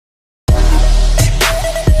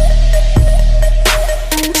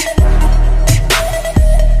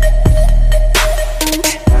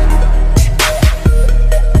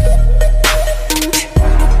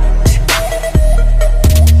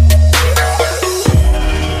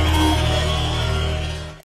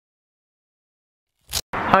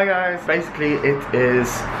Hi guys, basically it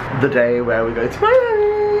is the day where we go to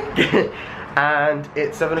Miami and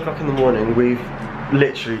it's 7 o'clock in the morning. We've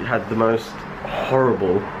literally had the most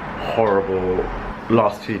horrible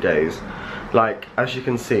last 2 days. Like, as you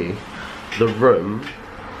can see, the room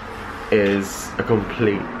is a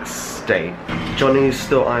complete state. Johnny's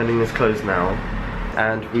still ironing his clothes now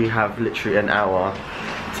and we have literally an hour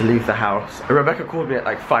to leave the house. Rebecca called me at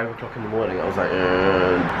like 5 o'clock in the morning. I was like,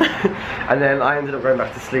 and then I ended up going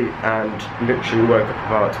back to sleep and literally woke up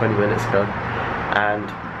about 20 minutes ago. And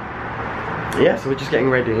yeah, so we're just getting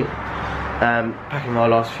ready, packing our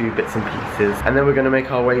last few bits and pieces, and then we're gonna make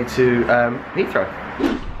our way to Heathrow.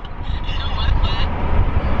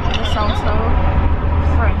 This sounds so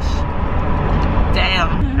fresh.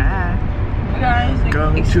 Damn. Guys,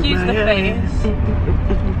 excuse the face.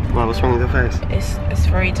 Well, what's wrong with your face? It's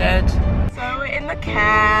very dead. So we're in the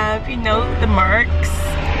cab, you know, the Mercs,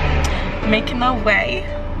 making our way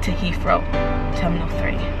to Heathrow, Terminal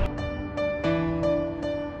 3.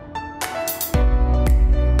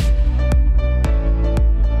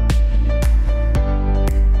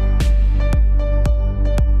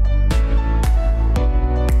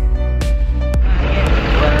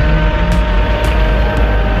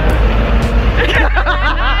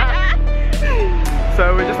 So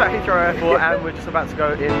we're just at Heathrow Airport and we're just about to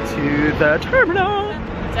go into the terminal.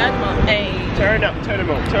 Terminal A. Turn up.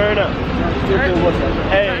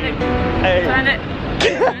 Hey. Turn it.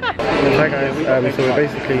 Hi guys, so we're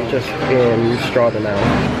basically just in Strada now.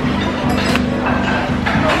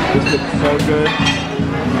 This looks so good.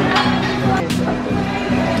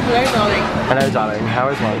 Hello, darling. Hello darling, how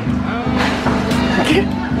is one?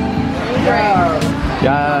 Great.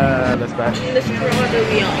 Yeah, let's back. In the Strada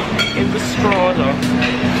we are. In the Strada.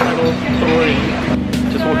 Channel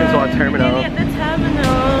 3. Just walking to our terminal. At the terminal.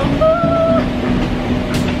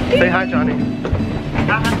 Say hi, Johnny.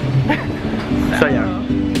 So yeah,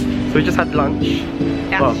 so we just had lunch.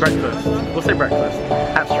 Well, breakfast. We'll say breakfast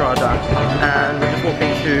at Strada, and we're just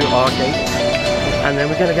walking to our gate, and then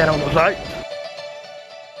we're gonna get on the flight.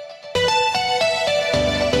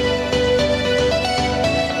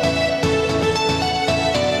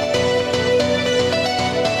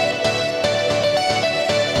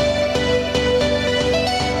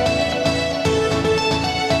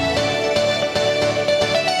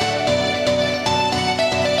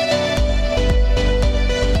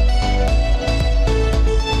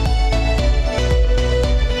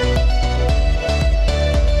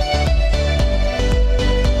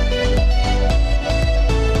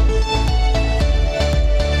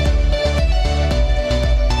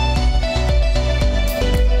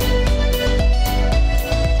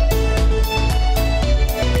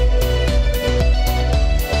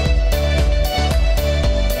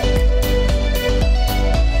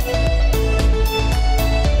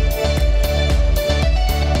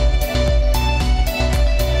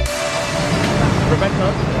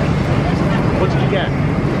 What did you get?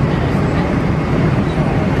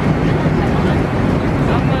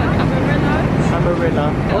 Amarilla.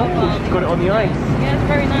 Oh, she's got it on the ice. Yeah, it's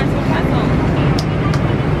very nice. What's that song?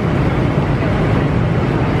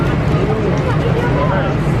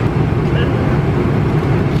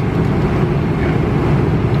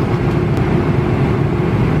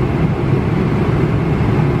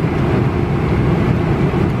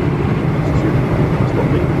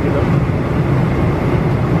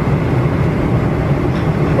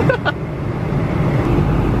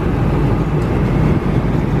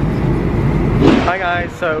 Hi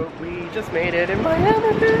guys, so we just made it in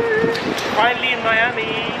Miami. Finally in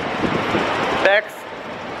Miami. Bex,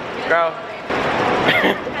 girl.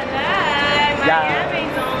 Hello, Miami,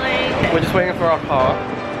 darling. We're just waiting for our car.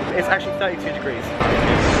 It's actually 32 degrees.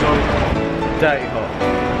 It's so dirty hot.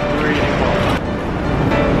 Really hot.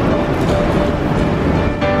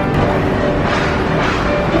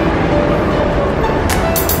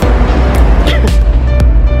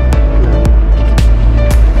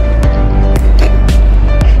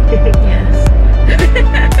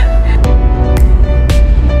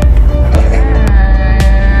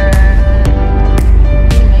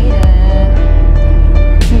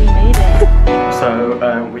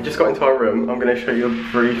 We just got into our room. I'm going to show you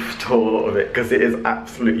a brief tour of it because it is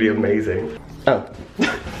absolutely amazing. Oh.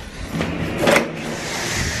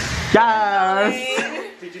 Yes!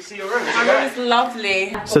 Did you see your room? Our room is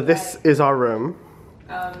lovely. So this is our room.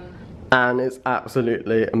 And it's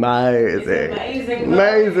absolutely amazing. It's amazing.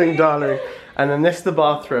 Amazing, darling. And then this is the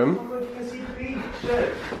bathroom.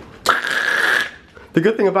 The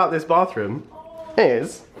good thing about this bathroom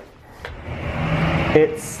is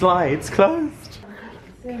it slides closed.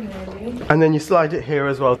 And then you slide it here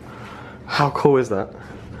as well. How cool is that?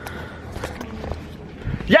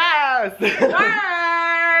 Yes!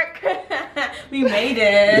 Work! We made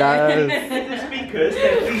it. Yes.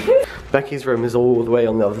 Becky's room is all the way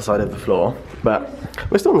on the other side of the floor, but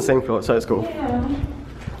we're still on the same floor, so it's cool. Yeah.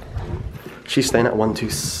 She's staying at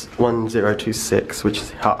 1026, which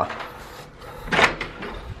is her.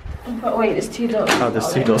 But wait, there's 2 doors. Oh,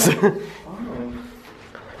 there's 2 doors.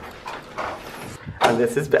 And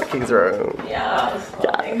this is Becky's room. Yes.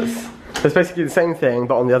 Yes. It's basically the same thing,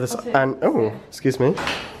 but on the other side. And oh, excuse me.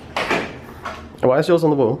 Why is yours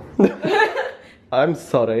on the wall? I'm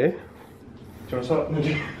sorry. Do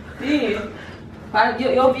you?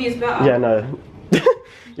 Your view is better. Yeah, no.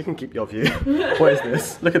 You can keep your view. What is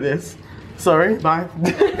this? Look at this. Sorry, bye.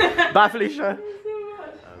 Bye, Felicia.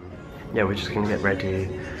 Yeah, we're just gonna get ready.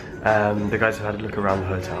 The guys have had a look around the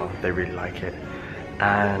hotel. They really like it.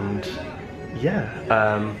 And yeah,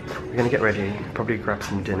 we're gonna get ready. Probably grab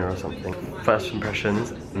some dinner or something. First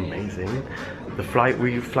impressions, amazing. The flight,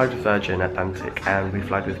 we flew with Virgin Atlantic and we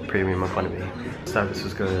flew with Premium Economy. Service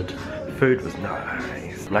was good. Food was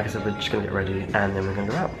nice. Like I said, we're just gonna get ready and then we're gonna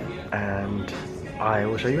go out. And I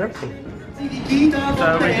will show you everything. So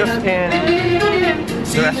we're just in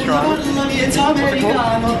the restaurant. What's it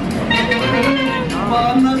called?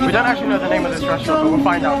 We don't actually know the name of this restaurant, but we'll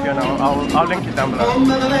find out for you now. I'll link it down below.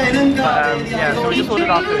 But yeah, so we just ordered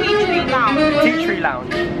our food. Tea Tree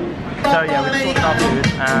Lounge. So yeah, we just ordered our food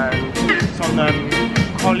and it's on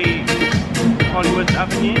Hollywood Avenue. Hollywood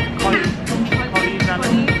Avenue.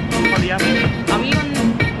 Holly Avenue. Are we on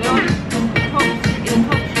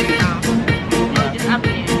Top Street now? No, just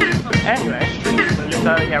Avenue. Anyway,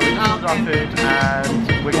 so yeah, we just ordered our food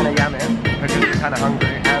and we're gonna yam it because we're kind of hungry,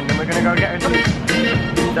 and then we're gonna go get it. So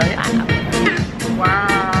yeah. Wow.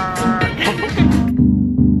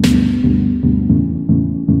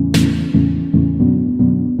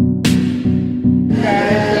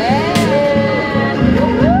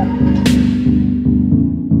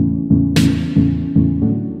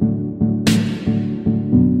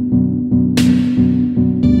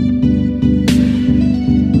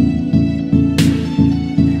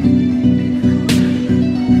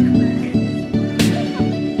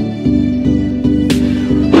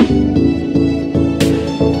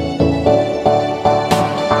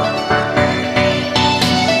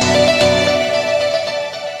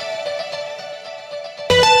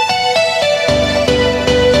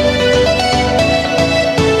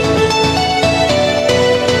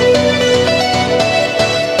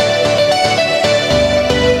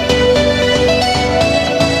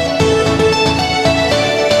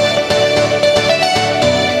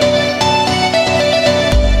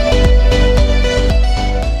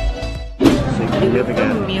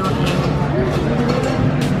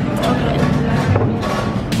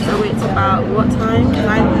 What time?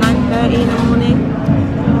 9:30 in the morning,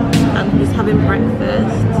 and he's having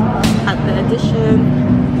breakfast at the Edition,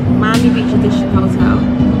 Miami Beach Edition Hotel,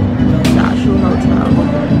 the actual hotel.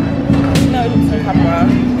 No, it's on camera.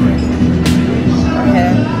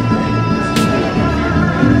 Okay.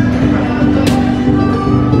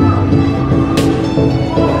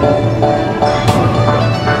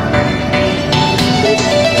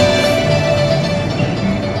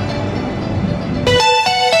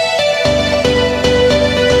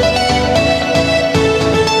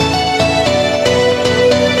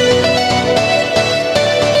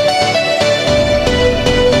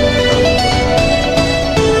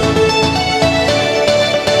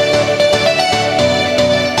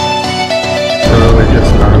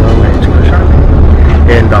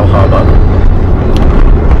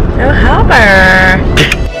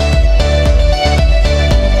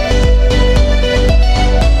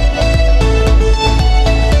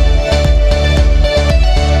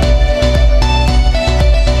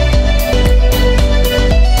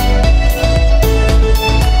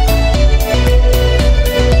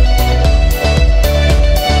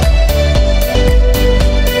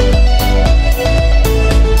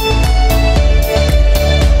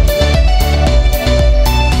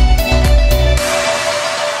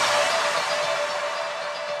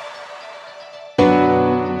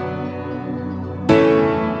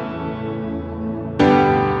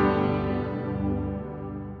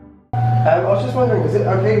 I was just wondering, is it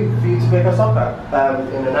okay for you to pick us up at,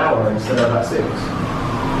 in an hour instead of at 6?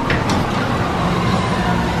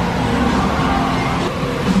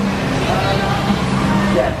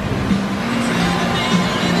 Yeah.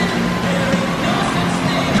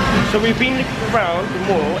 So we've been looking around the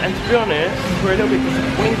mall, and to be honest, we're a little bit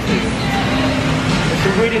disappointed. There's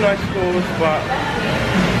some really nice stores, but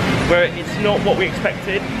where it's not what we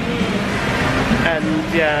expected. And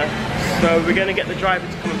yeah, so we're going to get the driver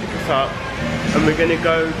to come and pick us up and we're gonna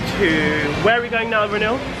go to, where are we going now,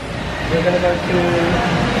 Roneil? We're gonna go to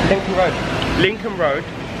Lincoln Road. Lincoln Road,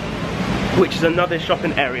 which is another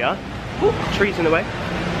shopping area. Ooh, trees in the way.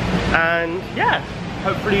 And yeah,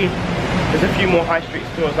 hopefully there's a few more high street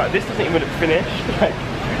stores. Like this doesn't even look finished. Like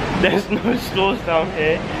there's no stores down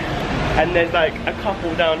here. And there's like a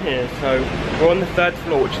couple down here. So we're on the 3rd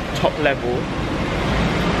floor, which is the top level.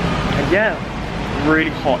 And yeah,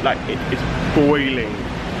 really hot, like it is boiling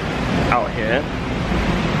out here.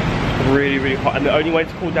 Really, really hot. And the only way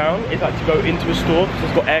to cool down is like to go into a store because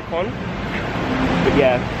it's got aircon. But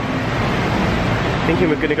yeah, thinking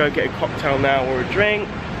we're gonna go get a cocktail now or a drink.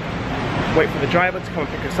 Wait for the driver to come and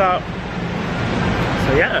pick us up.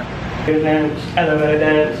 So yeah. Dance, elevator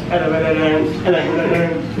dance, elevator dance, elevator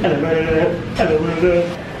dance, elevator dance, elevator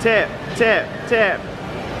dance. Tip, tip, tip.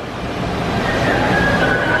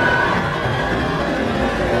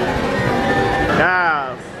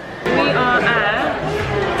 Yes. We are at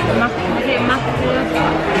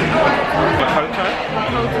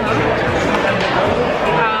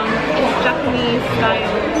it's Japanese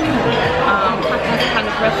style kind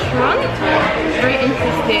of restaurant. It's very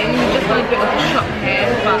interesting. We've just got a bit of a shop here,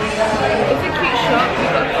 but it's a cute shop.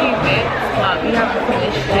 We've got a few bits, but we haven't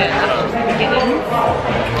finished yet. That's just the beginning.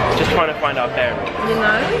 Just trying to find our bearings. You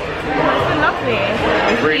know? It's so lovely.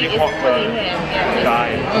 It's really hot fully here. Yeah,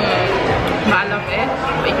 dying. But I love it.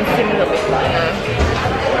 But you can see a little bit, you know,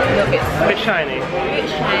 a little bit. A bit shiny. A bit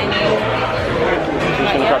shiny.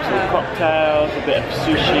 Just gonna grab some cocktails, a bit of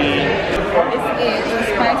sushi. This is the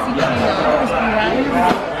spicy tuna crispy rice.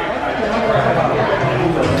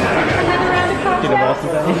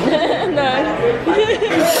 No.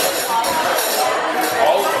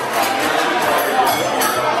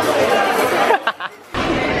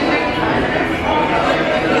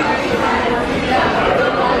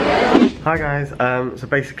 Hi guys, so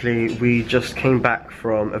basically we just came back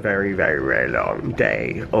from a very long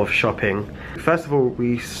day of shopping. First of all,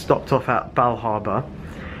 we stopped off at Bal Harbour,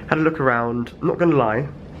 had a look around. I'm not gonna lie,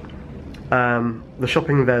 the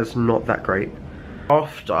shopping there's not that great.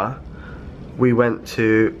 After we went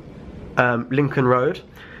to Lincoln Road.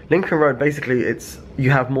 Lincoln Road, basically it's,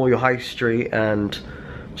 you have more your high street and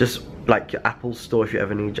just like your Apple store if you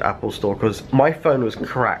ever need your Apple store, because my phone was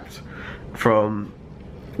cracked from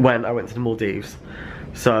when I went to the Maldives,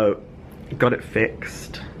 so got it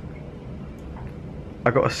fixed.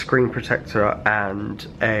 I got a screen protector and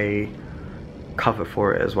a cover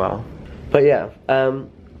for it as well. But yeah,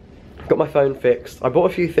 got my phone fixed. I bought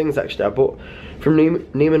a few things actually. I bought from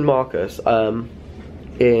Neiman Marcus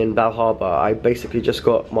in Bal Harbour. I basically just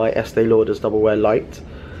got my Estee Lauder's Double Wear Light.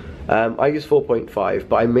 I use 4.5,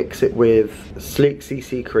 but I mix it with Sleek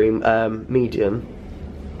CC Cream medium,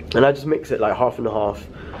 and I just mix it like half and half,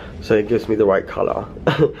 so it gives me the right colour.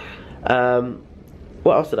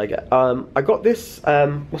 What else did I get? I got this,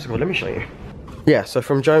 what's it called? Let me show you. Yeah, so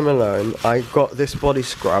from Jo Malone, I got this body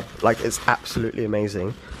scrub. Like, it's absolutely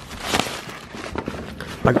amazing.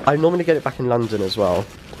 I normally get it back in London as well.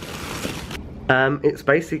 It's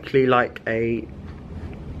basically like a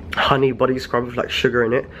honey body scrub with like sugar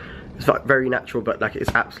in it. It's like very natural, but like it's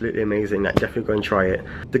absolutely amazing. Like, definitely go and try it.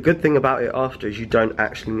 The good thing about it after is you don't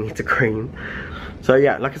actually need to cream. So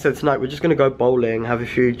yeah, like I said, tonight we're just gonna go bowling, have a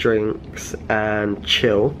few drinks and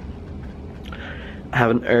chill. Have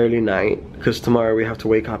an early night, because tomorrow we have to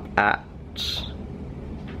wake up at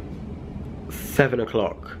 7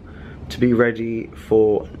 o'clock to be ready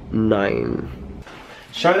for 9.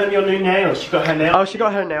 Show them your new nails. She got her nails. Oh, she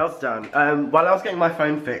got her nails done. While I was getting my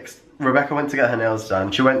phone fixed, Rebecca went to get her nails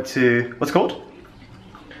done. She went to, what's it called?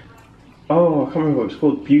 Oh, I can't remember what it's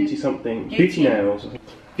called. Beauty something. Beauty nails.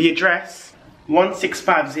 The address,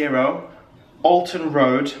 1650 Alton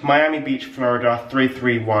Road, Miami Beach, Florida,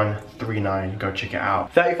 33139. Go check it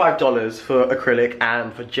out. $35 for acrylic,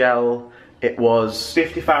 and for gel it was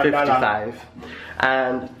 $55.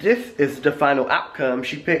 And this is the final outcome.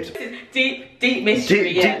 She picked Deep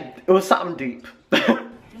mystery, yeah. It was something deep.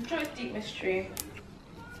 I'm trying deep mystery.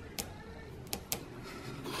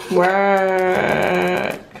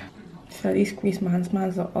 Work. So these grease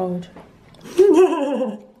mans are old.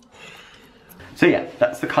 So yeah,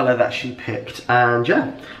 that's the colour that she picked. And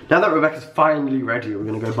yeah, now that Rebecca's finally ready, we're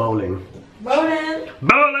gonna go bowling. Bowling!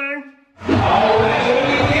 Bowling!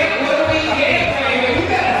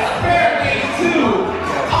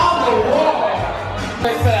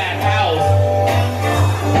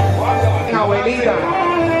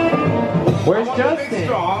 Where's Justin?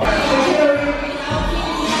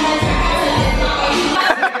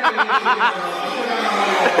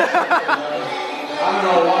 I don't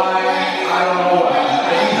know why. I don't know why.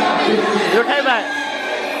 You okay, mate?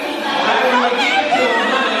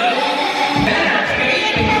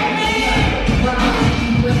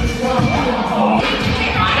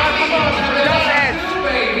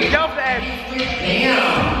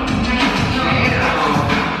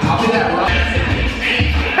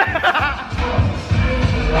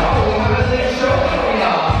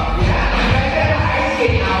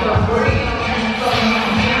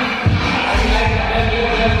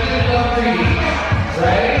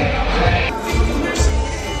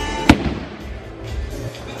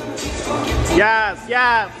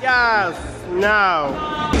 Yes, yes, no.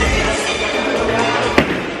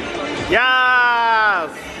 Yes.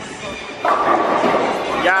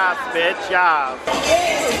 Yes, bitch, yes.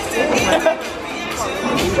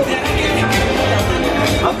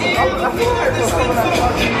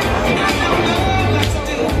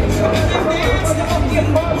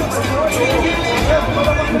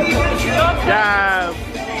 Yes.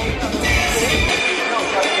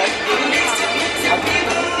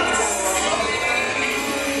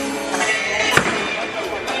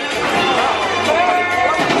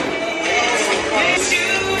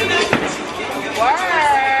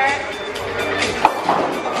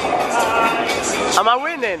 Am I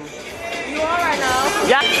winning? You are right now.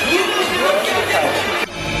 Yeah.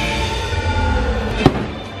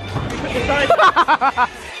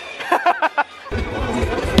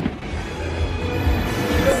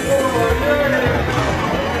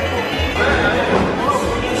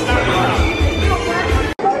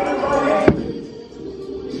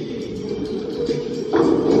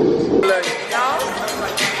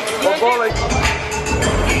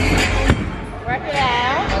 Work it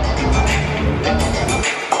out.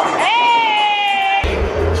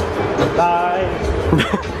 Bye.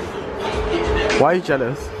 Why are you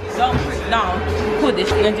jealous? No, put this.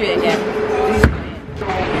 You're gonna do it again.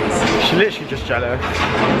 She's literally just jealous.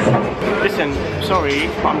 Listen, sorry,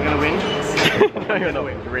 but I'm gonna win. No, you're not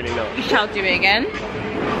winning. You're really not. You shall do it again.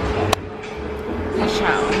 You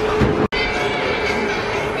shall.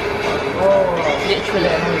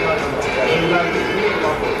 Literally.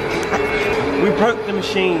 We broke the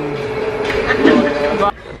machine.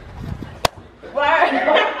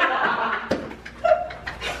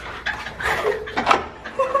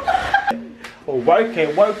 Oh, woke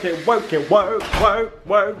it, woke.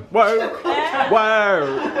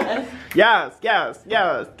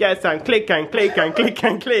 Yes, and click and click and click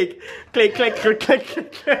and click. Click.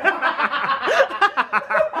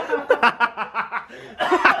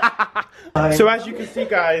 So as you can see,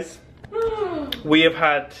 guys, we have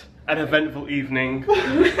had an eventful evening.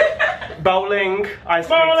 Bowling, ice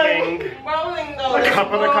skating, a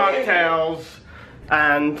couple of cocktails,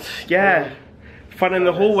 and yeah, fun in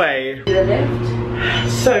the hallway.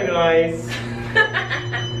 So guys,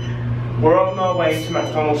 we're on our way to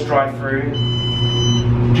McDonald's drive-thru.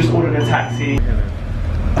 Just ordered a taxi.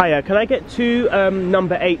 Hiya, can I get two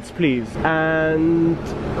number 8s please? And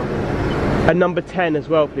a number 10 as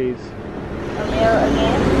well please.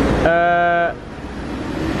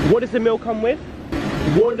 What does the meal come with?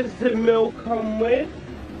 What does the meal come with?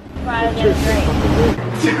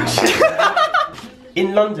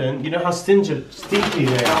 In London, you know how stingy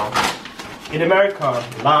they are. In America,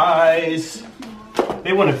 lies.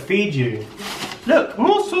 They want to feed you. Look,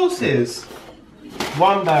 more sauces.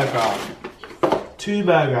 1 burger, 2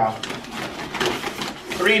 burger,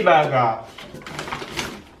 3 burger.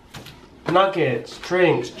 Nuggets,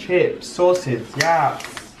 drinks, chips, sauces, yes.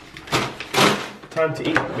 Time to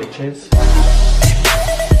eat, bitches.